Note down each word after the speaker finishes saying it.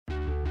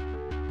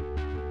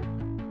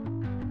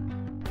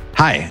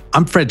Hi,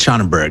 I'm Fred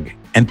Schonenberg,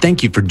 and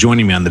thank you for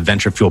joining me on the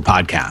Venture Fuel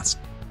podcast.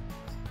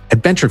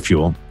 At Venture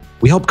Fuel,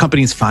 we help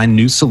companies find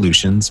new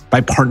solutions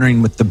by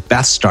partnering with the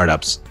best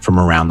startups from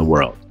around the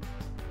world.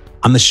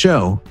 On the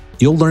show,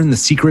 you'll learn the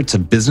secrets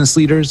of business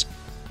leaders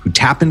who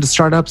tap into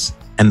startups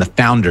and the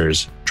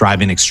founders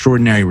driving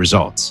extraordinary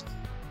results.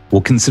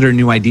 We'll consider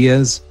new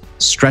ideas,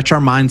 stretch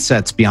our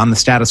mindsets beyond the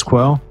status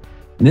quo,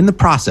 and in the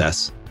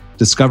process,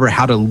 discover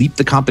how to leap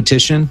the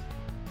competition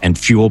and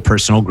fuel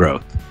personal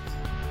growth.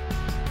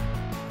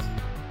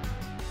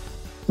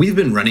 We've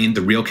been running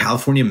the Real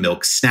California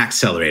Milk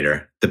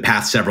Snackcelerator the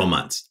past several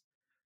months,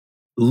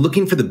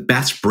 looking for the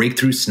best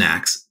breakthrough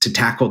snacks to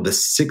tackle the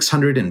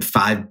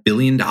 $605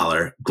 billion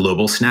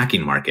global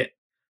snacking market.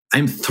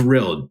 I'm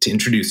thrilled to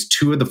introduce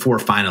two of the four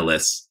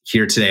finalists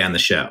here today on the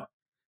show,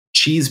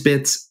 Cheese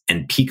Bits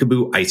and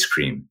Peekaboo Ice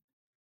Cream.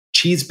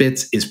 Cheese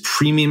Bits is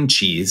premium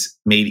cheese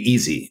made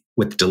easy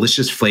with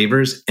delicious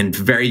flavors and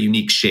very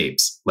unique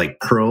shapes like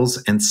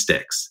pearls and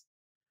sticks.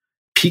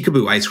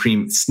 Peekaboo ice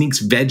cream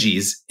sneaks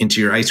veggies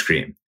into your ice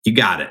cream. You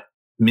got it.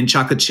 Mint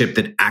chocolate chip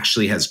that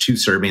actually has 2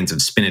 servings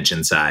of spinach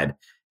inside,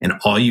 and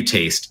all you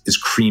taste is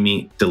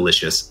creamy,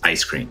 delicious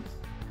ice cream.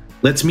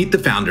 Let's meet the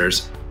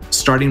founders,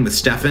 starting with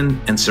Stefen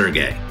and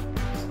Sergey.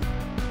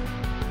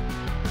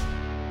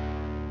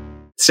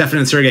 Stefen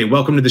and Sergey,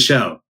 welcome to the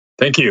show.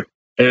 Thank you.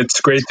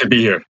 It's great to be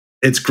here.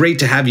 It's great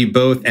to have you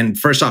both. And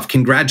first off,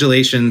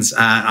 congratulations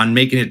on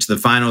making it to the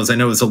finals. I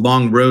know it was a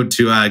long road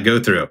to go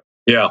through.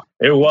 Yeah,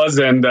 it was.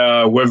 And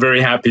we're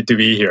very happy to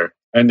be here.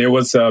 And it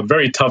was a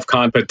very tough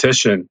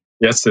competition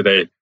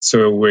yesterday.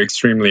 So we're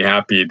extremely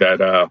happy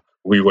that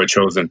we were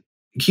chosen.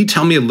 Can you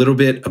tell me a little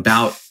bit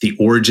about the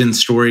origin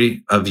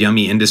story of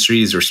Yummy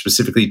Industries, or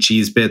specifically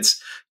Cheese Bits?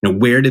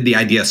 Where did the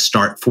idea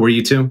start for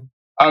you two?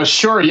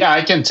 Sure. Yeah,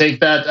 I can take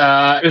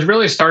that. It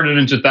really started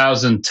in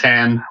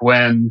 2010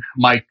 when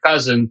my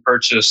cousin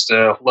purchased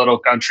a little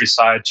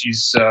countryside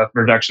cheese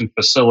production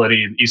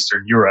facility in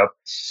Eastern Europe.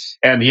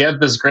 And he had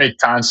this great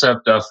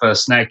concept of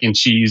snacking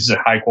cheese, a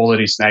high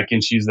quality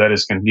snacking cheese that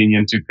is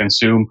convenient to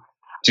consume,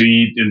 to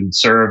eat and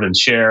serve and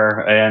share.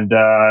 And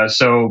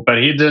but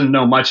he didn't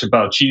know much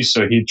about cheese.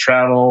 So he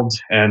traveled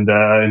and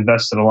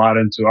invested a lot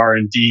into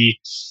R&D.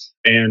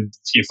 And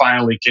he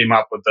finally came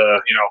up with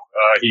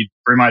he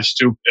pretty much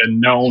took a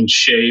known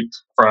shape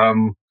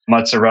from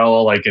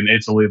mozzarella. Like in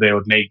Italy, they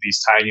would make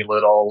these tiny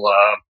little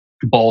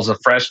balls of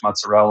fresh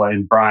mozzarella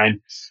in brine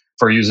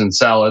for use in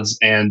salads.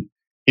 And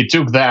he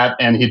took that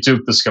and he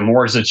took the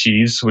scamorza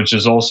cheese, which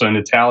is also an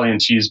Italian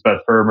cheese,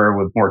 but firmer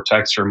with more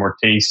texture, more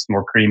taste,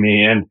 more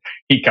creamy. And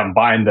he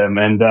combined them.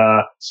 And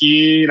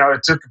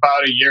it took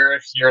about a year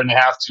and a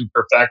half to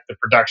perfect the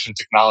production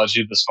technology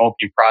of the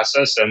smoking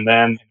process. And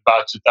then in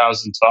about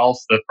 2012,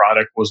 the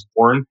product was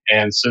born.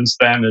 And since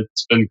then,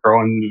 it's been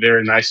growing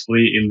very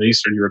nicely in the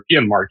Eastern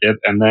European market.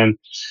 And then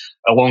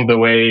along the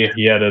way,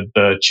 he added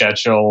the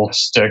chechel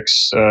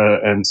sticks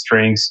and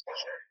strings.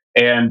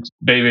 And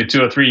maybe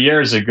 2 or 3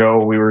 years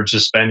ago, we were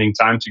just spending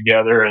time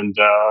together and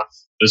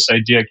this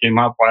idea came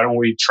up. Why don't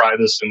we try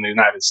this in the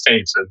United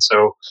States? And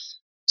so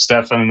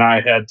Stefen and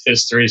I had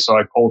history. So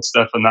I called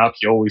Stefen up.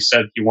 He always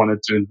said he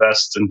wanted to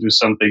invest and do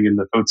something in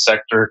the food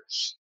sector.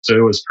 So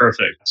it was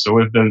perfect. So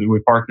we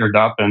partnered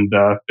up and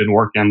been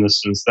working on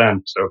this since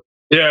then. So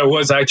yeah, I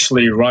was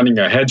actually running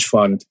a hedge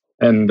fund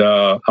and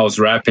I was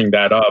wrapping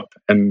that up.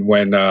 And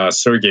when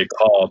Sergey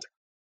called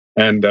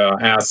and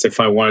asked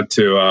if I wanted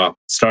to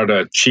start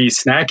a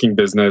cheese snacking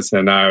business.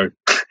 And I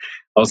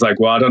was like,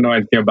 well, I don't know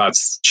anything about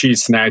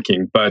cheese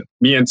snacking. But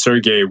me and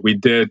Sergey, we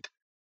did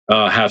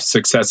have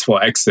successful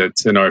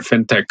exits in our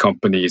fintech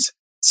companies.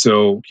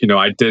 So,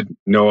 I did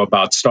know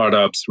about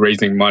startups,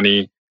 raising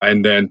money,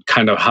 and then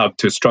kind of how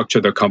to structure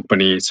the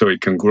company so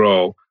it can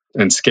grow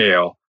and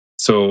scale.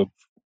 So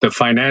the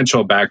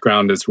financial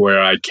background is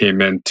where I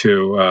came in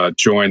to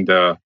join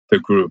the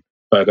group.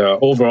 But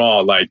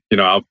overall,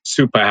 I'm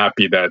super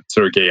happy that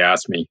Sergey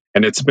asked me.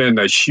 And it's been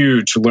a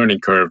huge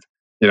learning curve.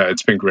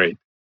 It's been great.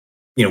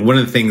 One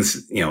of the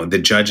things, the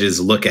judges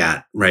look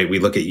at, right? We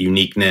look at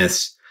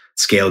uniqueness,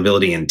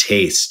 scalability, and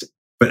taste.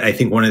 But I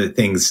think one of the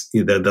things,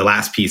 the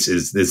last piece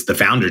is the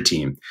founder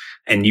team.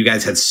 And you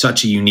guys had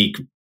such a unique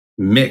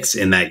mix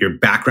in that your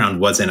background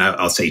wasn't,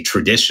 I'll say,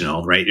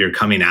 traditional, right? You're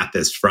coming at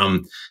this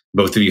from,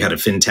 both of you had a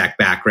fintech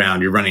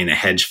background, you're running a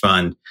hedge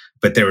fund.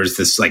 But there was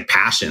this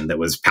passion that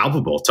was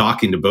palpable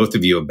talking to both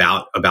of you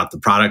about the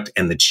product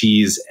and the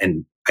cheese.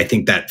 And I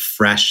think that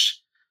fresh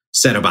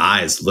set of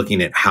eyes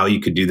looking at how you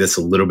could do this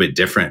a little bit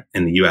different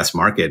in the US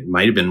market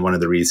might have been one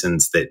of the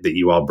reasons that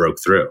you all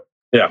broke through.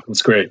 Yeah,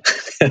 that's great.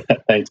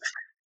 Thanks.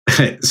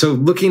 So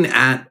looking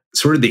at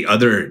sort of the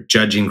other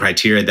judging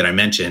criteria that I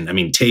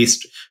mentioned,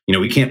 taste,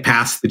 we can't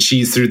pass the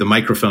cheese through the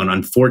microphone,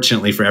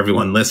 unfortunately, for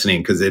everyone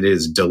listening, because it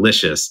is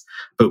delicious.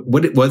 But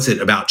what was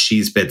it about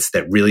Cheese Bits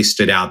that really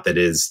stood out that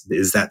is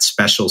that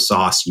special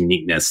sauce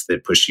uniqueness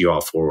that pushed you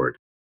all forward?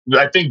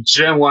 I think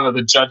Jim, one of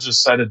the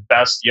judges, said it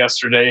best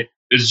yesterday.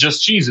 It's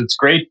just cheese. It's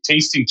great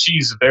tasting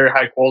cheese, very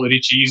high quality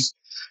cheese,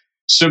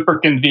 super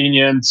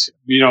convenient,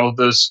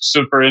 this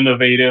super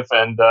innovative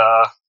and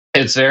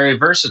It's very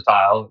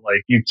versatile.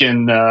 Like you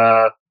can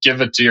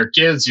give it to your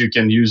kids, you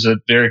can use it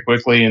very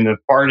quickly in the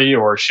party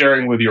or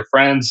sharing with your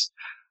friends.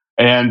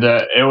 And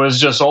it was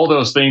just all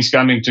those things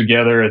coming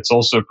together. It's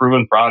also a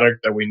proven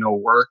product that we know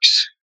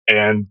works,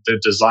 and the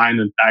design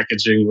and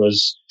packaging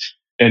was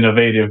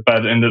innovative.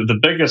 But and the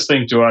biggest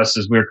thing to us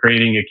is we're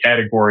creating a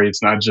category.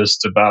 It's not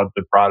just about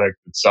the product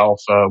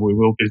itself. We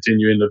will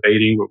continue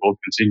innovating. We will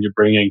continue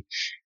bringing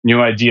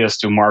new ideas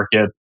to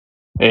market.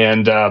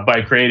 And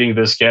by creating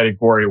this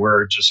category,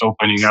 we're just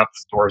opening up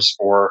the doors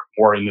for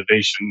more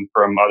innovation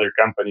from other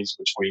companies,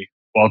 which we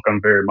welcome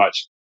very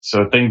much.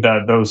 So I think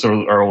that those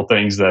are all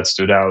things that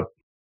stood out.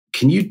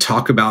 Can you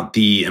talk about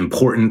the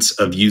importance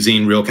of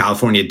using Real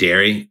California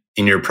dairy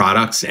in your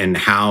products and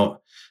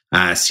how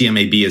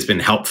CMAB has been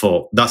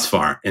helpful thus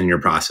far in your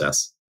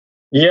process?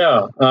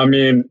 Yeah, I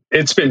mean,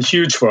 it's been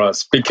huge for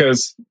us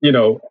because,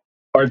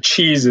 our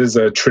cheese is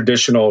a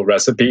traditional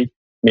recipe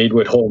made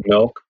with whole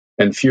milk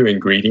and few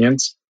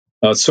ingredients.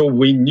 So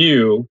we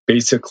knew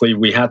basically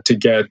we had to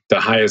get the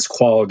highest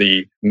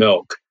quality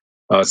milk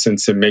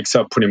since it makes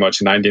up pretty much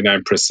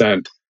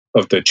 99%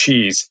 of the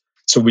cheese.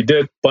 So we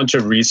did a bunch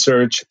of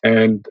research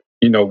and,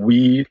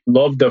 we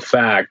love the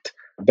fact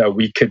that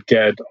we could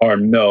get our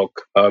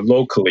milk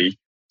locally.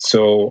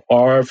 So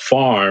our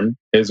farm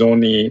is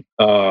only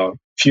a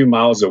few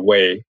miles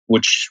away,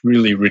 which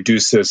really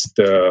reduces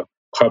the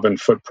carbon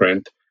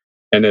footprint.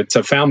 And it's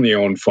a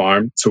family-owned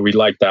farm, so we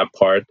like that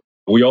part.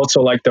 We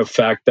also like the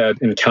fact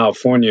that in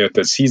California,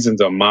 the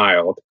seasons are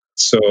mild.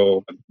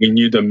 So we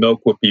knew the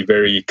milk would be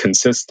very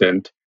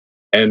consistent.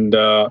 And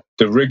the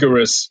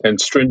rigorous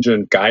and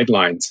stringent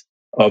guidelines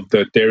of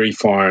the dairy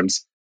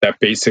farms that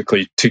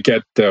basically to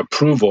get the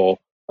approval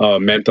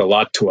meant a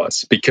lot to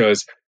us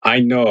because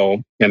I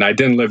know, and I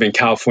didn't live in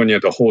California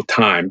the whole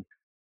time.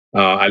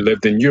 I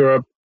lived in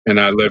Europe and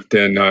I lived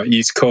in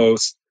East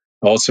Coast,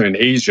 also in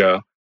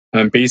Asia.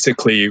 And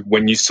basically,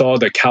 when you saw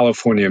the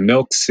California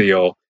milk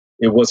seal,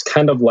 it was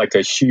kind of like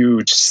a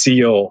huge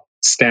seal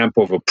stamp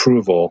of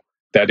approval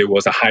that it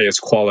was the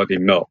highest quality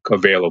milk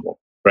available,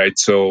 right?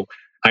 So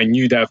I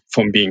knew that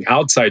from being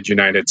outside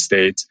United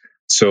States.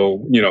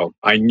 So,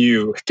 I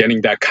knew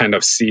getting that kind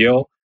of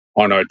seal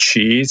on our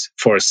cheese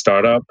for a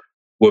startup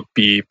would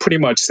be pretty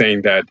much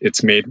saying that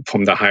it's made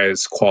from the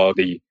highest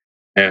quality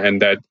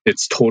and that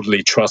it's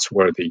totally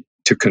trustworthy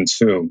to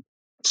consume.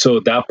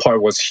 So that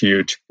part was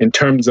huge. In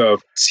terms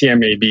of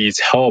CMAB's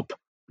help,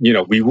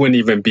 we wouldn't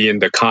even be in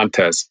the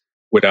contest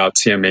without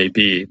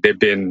CMAB. They've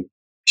been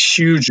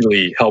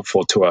hugely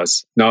helpful to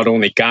us, not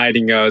only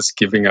guiding us,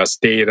 giving us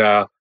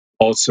data,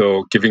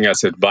 also giving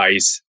us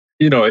advice.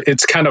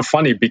 It's kind of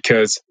funny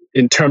because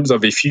in terms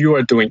of if you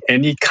are doing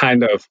any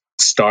kind of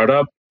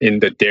startup in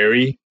the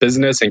dairy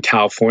business in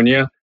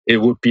California, it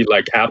would be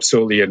like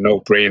absolutely a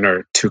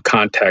no-brainer to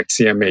contact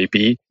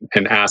CMAB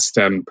and ask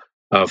them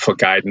for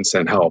guidance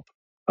and help.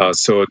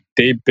 So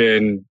they've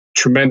been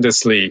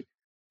tremendously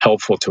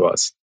helpful to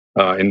us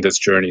in this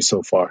journey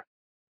so far.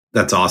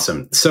 That's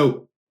awesome.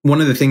 So one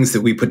of the things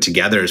that we put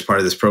together as part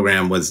of this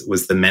program was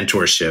the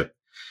mentorship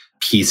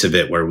piece of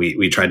it, where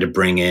we tried to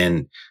bring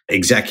in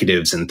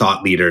executives and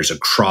thought leaders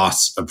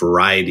across a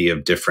variety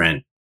of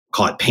different,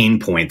 call it pain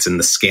points in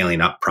the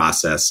scaling up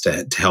process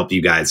to help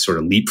you guys sort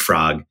of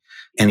leapfrog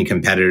any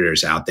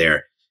competitors out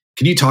there.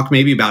 Could you talk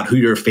maybe about who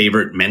your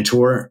favorite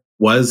mentor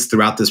was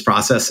throughout this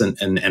process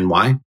and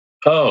why?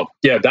 Oh,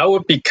 yeah, that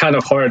would be kind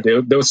of hard.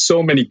 There were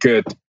so many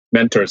good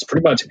mentors.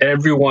 Pretty much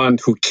everyone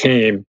who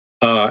came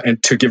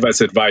and to give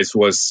us advice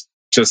was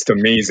just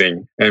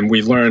amazing. And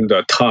we learned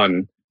a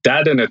ton.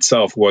 That in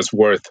itself was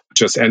worth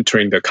just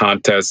entering the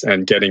contest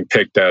and getting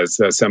picked as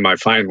a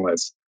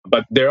semifinalist.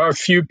 But there are a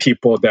few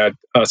people that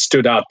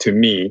stood out to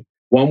me.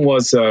 One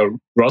was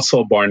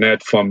Russell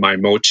Barnett from My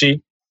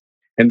Mochi.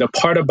 And the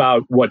part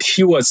about what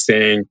he was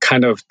saying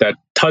kind of that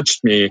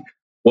touched me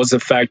was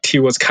the fact he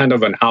was kind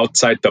of an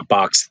outside the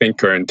box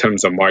thinker in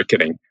terms of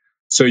marketing.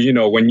 So,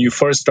 when you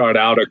first start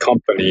out a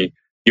company,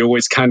 you're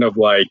always kind of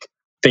like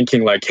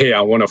thinking like, hey,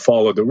 I want to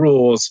follow the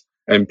rules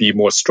and be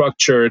more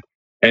structured.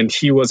 And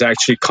he was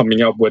actually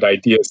coming up with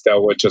ideas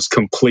that were just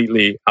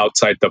completely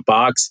outside the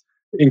box,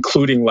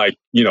 including like,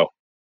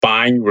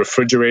 buying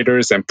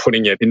refrigerators and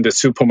putting it in the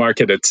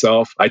supermarket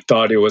itself. I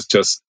thought he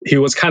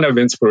was kind of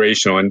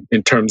inspirational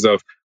in terms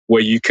of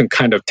where you can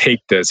kind of take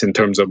this in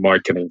terms of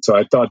marketing. So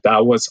I thought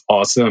that was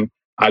awesome.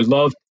 I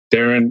loved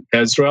Darren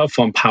Ezra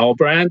from Power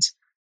Brands.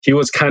 He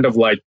was kind of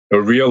like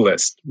a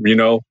realist,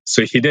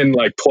 so he didn't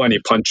like pull any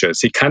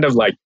punches. He kind of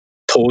like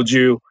told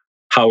you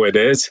how it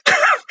is,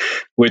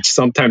 which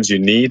sometimes you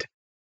need.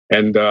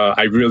 And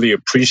I really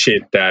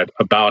appreciate that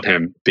about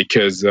him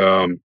because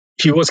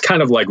he was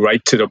kind of like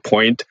right to the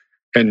point,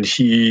 and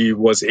he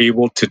was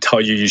able to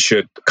tell you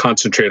should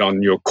concentrate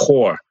on your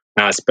core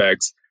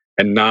aspects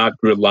and not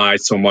rely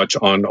so much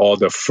on all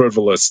the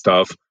frivolous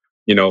stuff,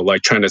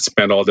 like trying to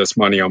spend all this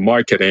money on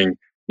marketing.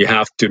 You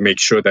have to make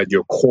sure that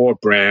your core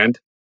brand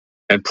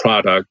and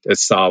product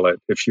is solid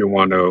if you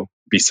want to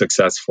be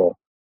successful.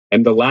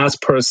 And the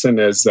last person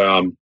is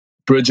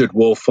Bridget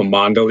Wolf from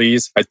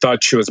Mondelez. I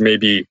thought she was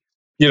maybe,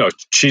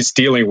 she's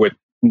dealing with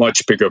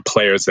much bigger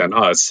players than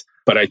us.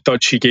 But I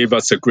thought she gave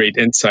us a great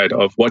insight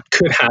of what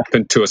could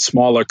happen to a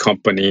smaller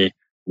company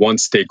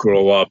once they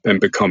grow up and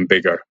become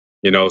bigger.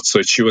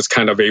 So she was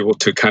kind of able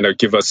to kind of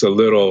give us a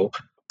little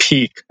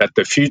peek at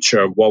the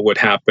future of what would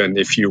happen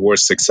if you were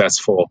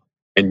successful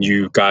and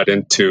you got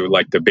into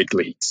like the big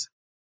leagues.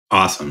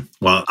 Awesome.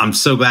 Well, I'm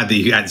so glad that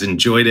you guys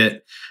enjoyed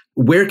it.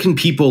 Where can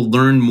people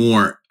learn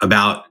more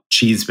about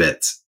Cheese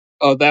Bits?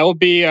 Oh, that will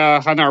be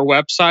on our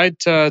website,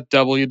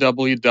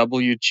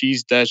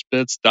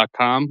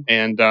 www.cheese-bits.com.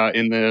 And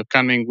in the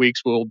coming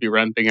weeks, we'll be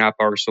ramping up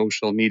our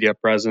social media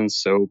presence.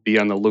 So be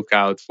on the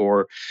lookout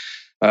for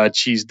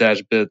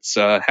cheese-bits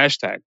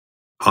hashtag.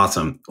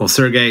 Awesome. Well,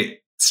 Sergey,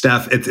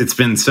 Steph, it's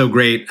been so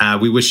great.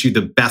 We wish you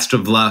the best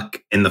of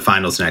luck in the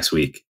finals next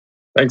week.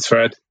 Thanks,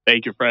 Fred.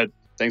 Thank you, Fred.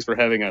 Thanks for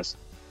having us.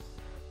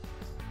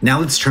 Now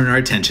let's turn our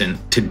attention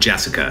to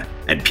Jessica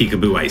at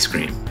Peekaboo Ice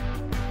Cream.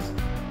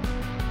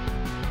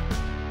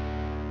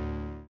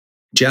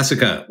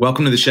 Jessica,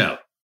 welcome to the show.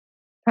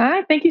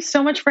 Hi, thank you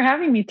so much for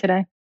having me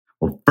today.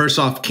 Well, first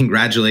off,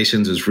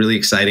 congratulations. It was really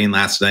exciting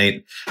last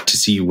night to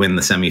see you win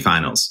the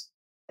semifinals.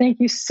 Thank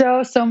you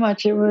so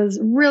much. It was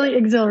really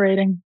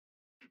exhilarating.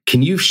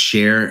 Can you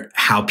share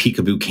how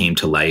Peekaboo came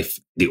to life,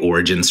 the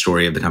origin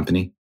story of the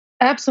company?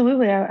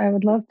 Absolutely. I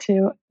would love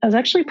to. I was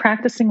actually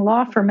practicing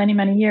law for many,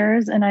 many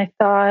years, and I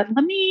thought,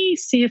 let me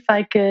see if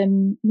I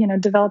can,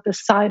 develop a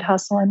side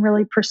hustle and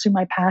really pursue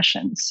my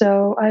passion.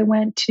 So I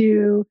went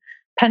to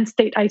Penn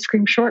State ice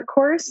cream short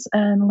course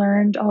and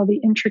learned all the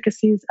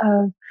intricacies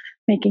of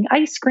making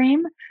ice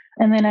cream.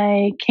 And then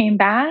I came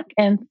back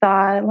and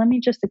thought, let me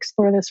just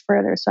explore this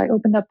further. So I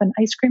opened up an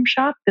ice cream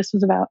shop. This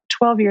was about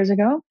 12 years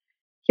ago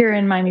here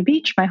in Miami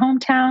Beach, my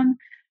hometown,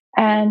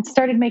 and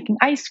started making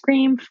ice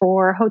cream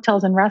for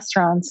hotels and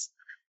restaurants.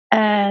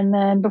 And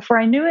then before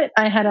I knew it,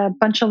 I had a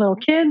bunch of little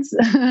kids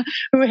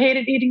who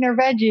hated eating their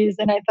veggies.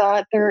 And I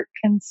thought, they're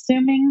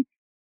consuming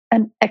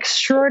an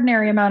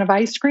extraordinary amount of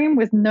ice cream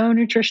with no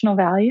nutritional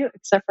value,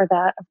 except for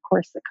that, of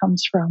course, that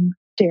comes from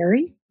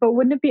dairy. But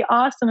wouldn't it be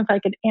awesome if I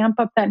could amp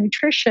up that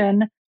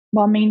nutrition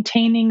while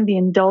maintaining the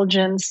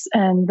indulgence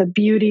and the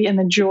beauty and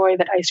the joy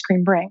that ice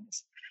cream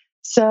brings?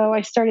 So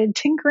I started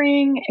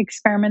tinkering,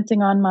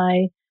 experimenting on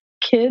my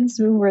kids,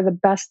 who were the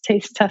best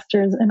taste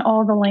testers in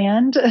all the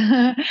land.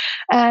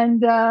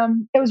 And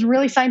it was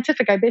really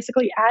scientific. I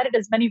basically added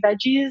as many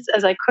veggies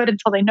as I could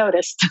until they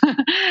noticed.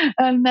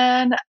 And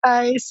then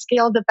I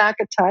scaled it back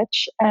a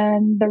touch.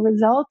 And the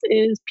result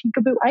is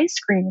Peekaboo ice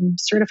cream,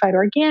 certified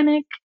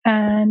organic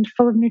and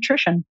full of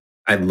nutrition.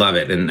 I love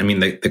it. And I mean,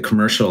 the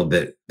commercial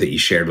that you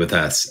shared with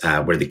us,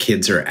 where the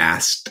kids are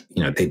asked,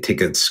 they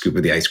take a scoop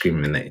of the ice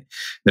cream and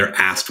they're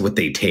asked what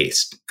they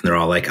taste. And they're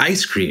all like,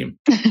 ice cream.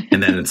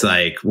 And then it's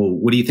like, well,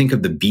 what do you think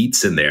of the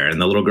beets in there? And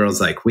the little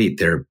girl's like, wait,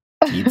 there are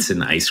beets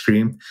in ice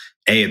cream?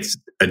 It's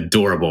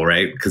adorable,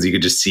 right? Because you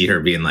could just see her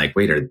being like,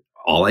 wait, are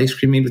all ice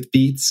cream made with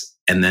beets?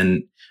 And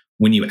then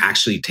when you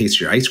actually taste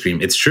your ice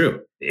cream, it's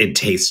true. It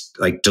tastes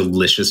like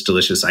delicious,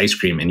 delicious ice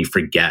cream. And you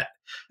forget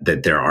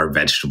that there are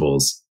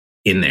vegetables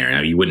in there. Now,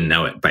 you wouldn't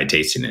know it by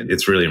tasting it.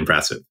 It's really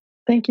impressive.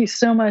 Thank you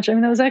so much. I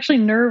mean, that was actually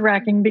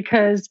nerve-wracking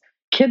because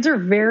kids are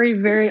very,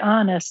 very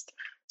honest.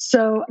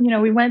 So,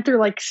 we went through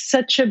like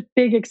such a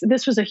big,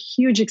 this was a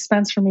huge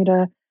expense for me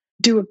to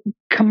do a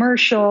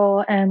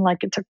commercial, and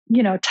like it took,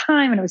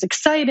 time, and it was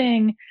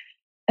exciting.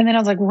 And then I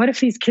was like, what if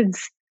these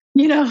kids,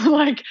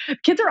 like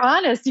kids are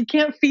honest. You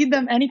can't feed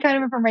them any kind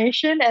of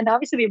information. And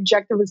obviously the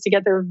objective was to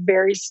get their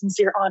very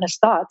sincere,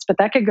 honest thoughts, but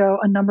that could go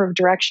a number of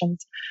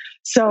directions.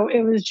 So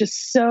it was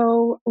just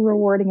so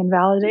rewarding and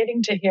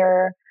validating to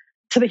hear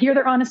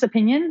their honest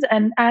opinions.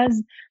 And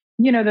as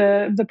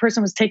the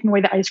person was taking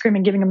away the ice cream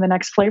and giving them the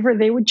next flavor,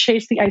 they would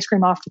chase the ice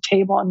cream off the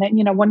table. And then,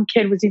 one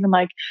kid was even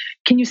like,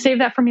 can you save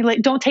that for me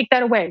later? Don't take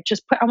that away.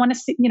 Just I want to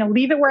see,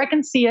 leave it where I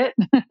can see it.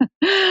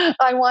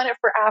 I want it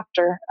for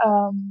after.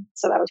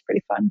 So that was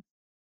pretty fun.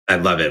 I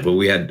love it. Well,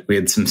 we had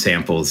some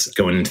samples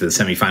going into the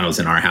semifinals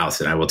in our house,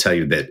 and I will tell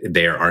you that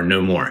there are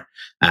no more.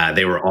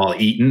 They were all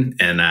eaten,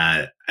 and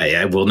I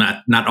will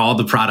not all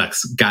the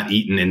products got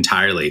eaten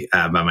entirely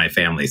by my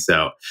family.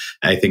 So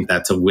I think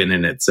that's a win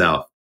in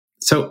itself.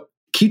 So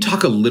can you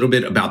talk a little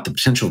bit about the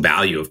potential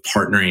value of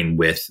partnering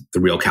with the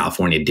Real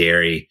California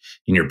Dairy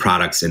in your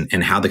products,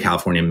 and how the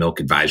California Milk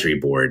Advisory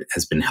Board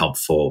has been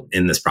helpful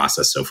in this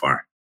process so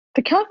far?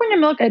 The California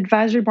Milk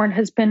Advisory Board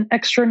has been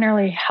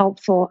extraordinarily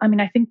helpful. I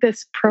mean, I think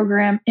this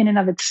program in and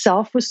of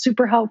itself was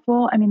super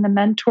helpful. I mean, the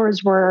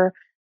mentors were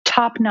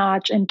top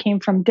notch and came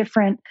from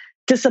different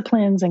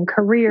disciplines and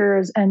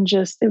careers, and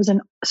just, it was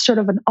sort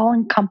of an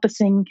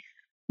all-encompassing,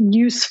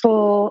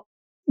 useful,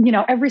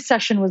 every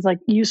session was like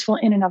useful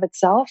in and of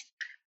itself.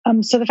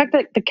 So the fact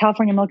that the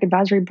California Milk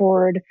Advisory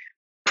Board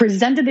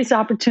presented this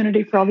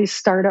opportunity for all these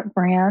startup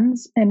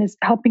brands and is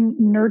helping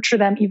nurture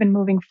them even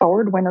moving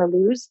forward, win or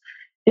lose,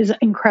 is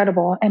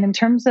incredible. And in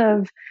terms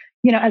of,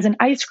 as an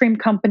ice cream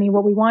company,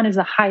 what we want is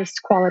the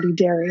highest quality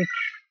dairy.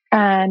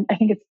 And I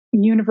think it's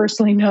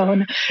universally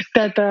known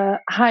that the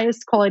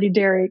highest quality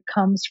dairy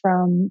comes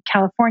from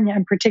California,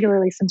 and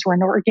particularly since we're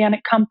an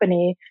organic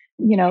company,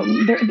 you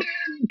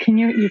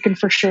can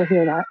for sure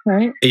hear that,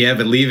 right? Yeah,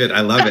 believe it.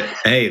 I love it.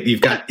 Hey,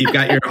 you've got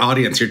your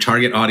audience, your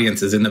target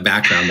audience is in the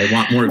background. They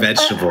want more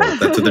vegetables.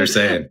 That's what they're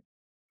saying.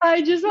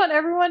 I just want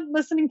everyone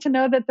listening to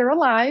know that they're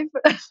alive.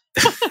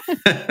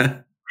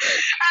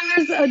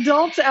 And there's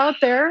adults out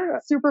there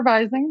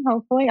supervising,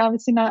 hopefully,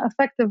 obviously not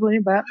effectively,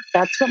 but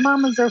that's what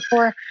mamas are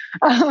for.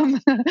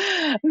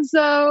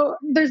 So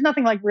there's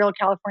nothing like Real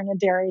California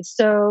dairy.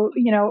 So,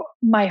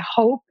 my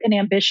hope and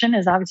ambition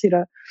is obviously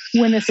to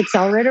win this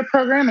accelerator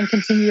program and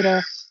continue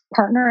to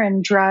partner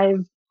and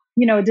drive,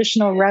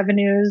 additional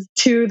revenues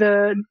to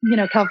the,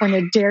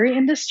 California dairy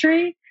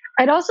industry.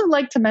 I'd also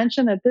like to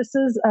mention that this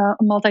is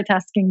a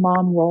multitasking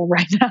mom role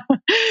right now.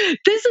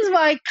 This is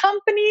why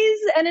companies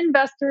and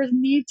investors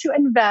need to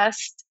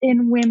invest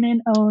in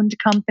women-owned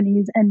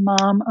companies and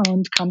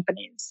mom-owned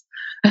companies.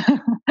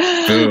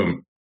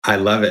 Boom. I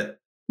love it.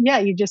 Yeah,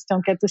 you just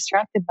don't get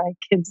distracted by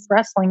kids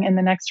wrestling in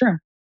the next room.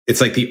 It's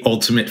like the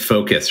ultimate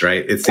focus,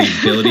 right? It's the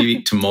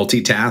ability to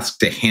multitask,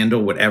 to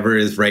handle whatever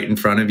is right in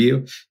front of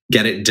you,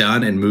 get it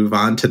done, and move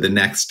on to the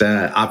next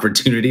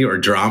opportunity or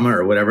drama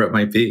or whatever it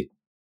might be.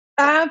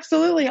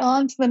 Absolutely.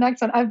 On to the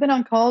next one. I've been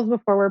on calls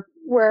before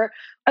where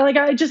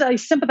I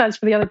sympathize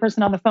for the other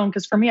person on the phone,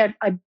 because for me,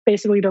 I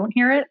basically don't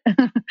hear it.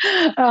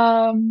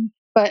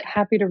 But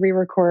happy to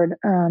re-record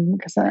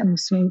because I'm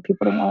assuming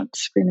people don't want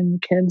screaming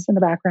kids in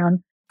the background.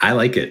 I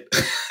like it.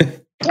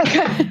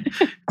 Okay.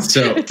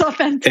 So it's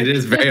authentic. It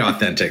is very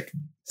authentic.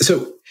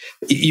 So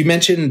you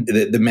mentioned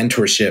the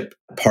mentorship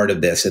part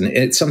of this, and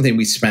it's something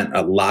we spent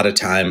a lot of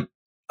time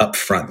up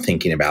front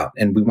thinking about.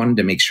 And we wanted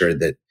to make sure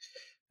that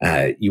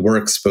you were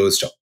exposed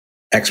to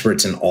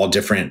experts in all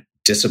different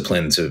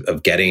disciplines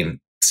of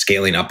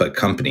scaling up a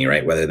company,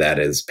 right? Whether that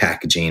is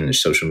packaging or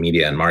social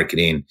media and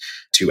marketing,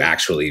 to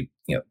actually,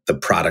 the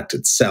product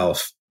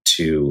itself,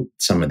 to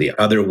some of the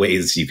other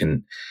ways you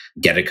can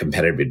get a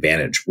competitive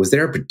advantage. Was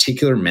there a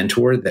particular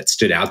mentor that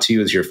stood out to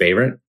you as your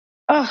favorite?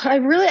 Oh, I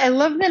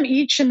love them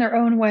each in their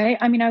own way.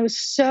 I mean, I was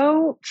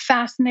so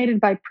fascinated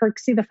by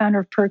Perksy, the founder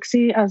of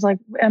Perksy.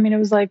 It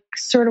was like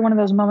sort of one of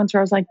those moments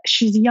where I was like,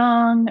 she's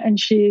young and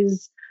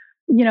she's,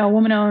 a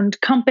woman-owned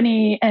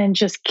company and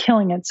just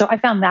killing it. So I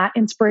found that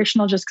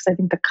inspirational just because I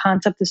think the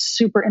concept is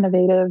super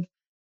innovative,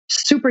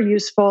 super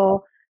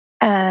useful,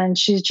 and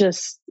she's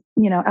just,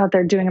 out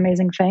there doing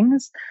amazing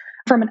things.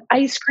 From an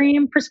ice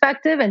cream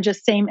perspective and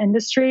just same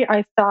industry,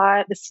 I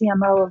thought the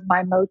CMO of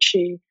My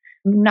Mochi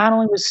not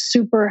only was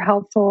super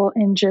helpful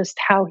in just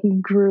how he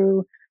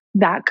grew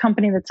that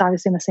company that's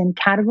obviously in the same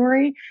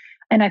category.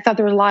 And I thought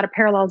there was a lot of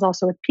parallels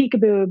also with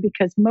Peekaboo,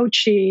 because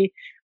Mochi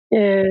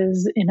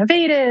is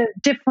innovative,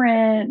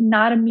 different,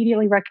 not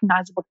immediately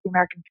recognizable to the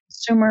American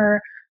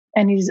consumer.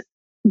 And he's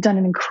done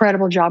an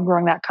incredible job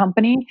growing that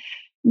company.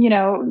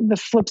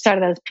 The flip side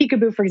of that is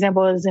Peekaboo, for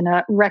example, is in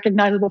a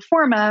recognizable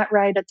format,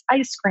 right? It's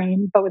ice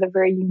cream, but with a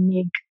very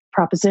unique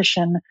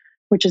proposition,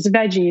 which is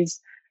veggies.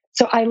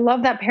 So I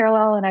love that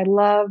parallel, and I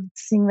love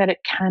seeing that it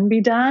can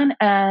be done.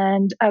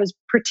 And I was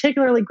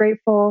particularly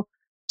grateful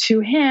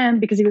to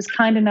him because he was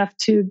kind enough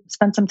to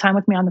spend some time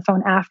with me on the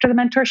phone after the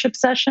mentorship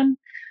session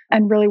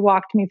and really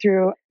walked me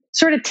through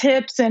sort of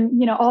tips.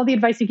 And, all the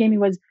advice he gave me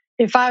was,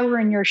 if I were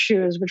in your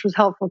shoes, which was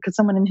helpful because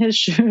someone in his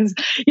shoes,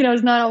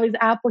 is not always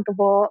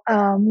applicable.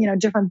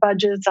 Different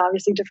budgets,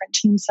 obviously different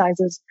team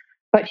sizes,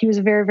 but he was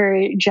very,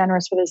 very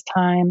generous with his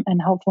time and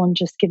helpful in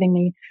just giving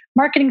me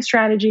marketing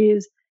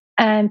strategies.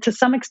 And to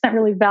some extent,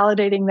 really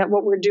validating that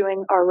what we're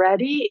doing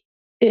already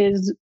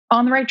is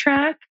on the right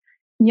track,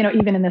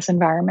 even in this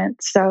environment.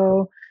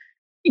 So,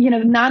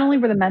 not only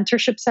were the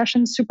mentorship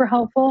sessions super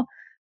helpful,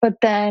 but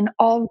then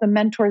all of the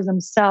mentors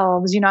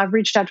themselves, I've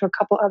reached out to a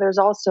couple others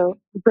also.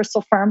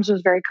 Bristol Farms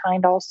was very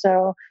kind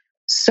also.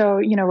 So,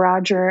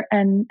 Roger.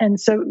 And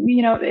so,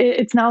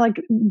 it's not like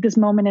this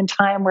moment in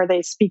time where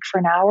they speak for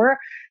an hour,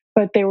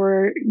 but they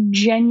were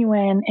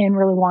genuine in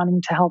really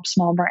wanting to help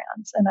small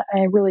brands. And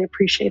I really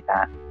appreciate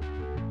that.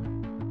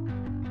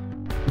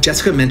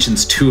 Jessica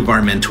mentions two of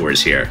our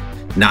mentors here.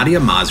 Nadia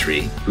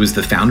Masri, who is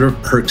the founder of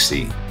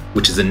Perksy,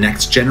 which is a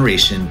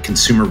next-generation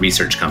consumer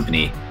research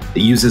company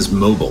that uses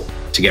mobile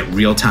to get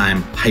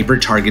real-time,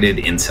 hyper-targeted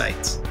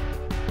insights.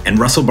 And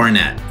Russell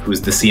Barnett, who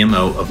is the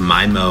CMO of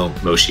My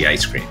Mochi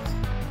Ice Cream.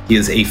 He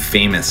is a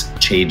famous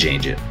change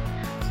agent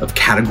of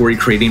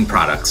category-creating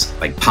products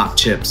like Pop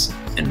Chips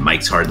and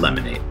Mike's Hard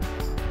Lemonade.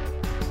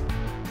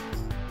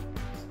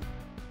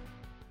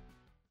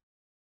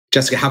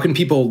 Jessica, how can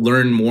people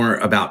learn more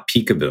about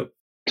Peekaboo?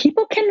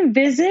 People can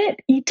visit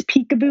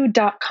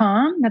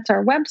eatpeekaboo.com. That's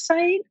our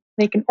website.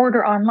 They can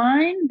order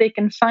online. They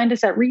can find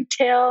us at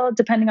retail,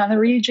 depending on the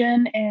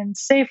region, in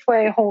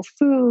Safeway, Whole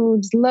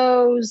Foods,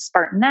 Lowe's,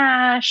 Spartan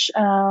Nash.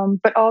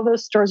 But all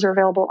those stores are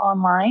available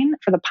online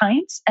for the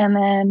pints. And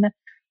then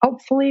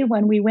hopefully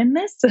when we win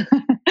this,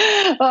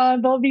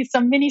 there'll be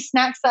some mini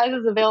snack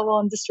sizes available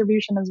in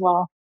distribution as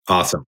well.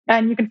 Awesome.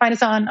 And you can find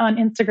us on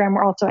Instagram.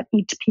 We're also at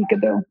Eat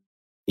Peekaboo.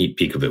 Eat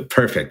Peekaboo.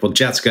 Perfect. Well,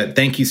 Jessica,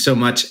 thank you so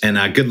much,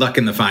 and good luck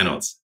in the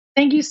finals.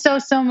 Thank you so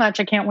much.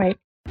 I can't wait.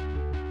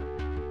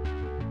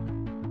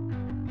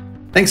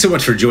 Thanks so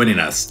much for joining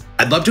us.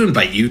 I'd love to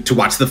invite you to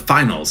watch the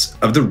finals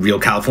of the Real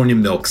California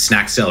Milk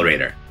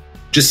Snackcelerator.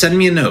 Just send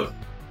me a note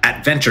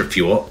at Venture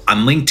Fuel on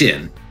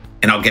LinkedIn,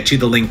 and I'll get you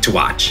the link to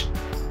watch.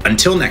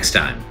 Until next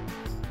time.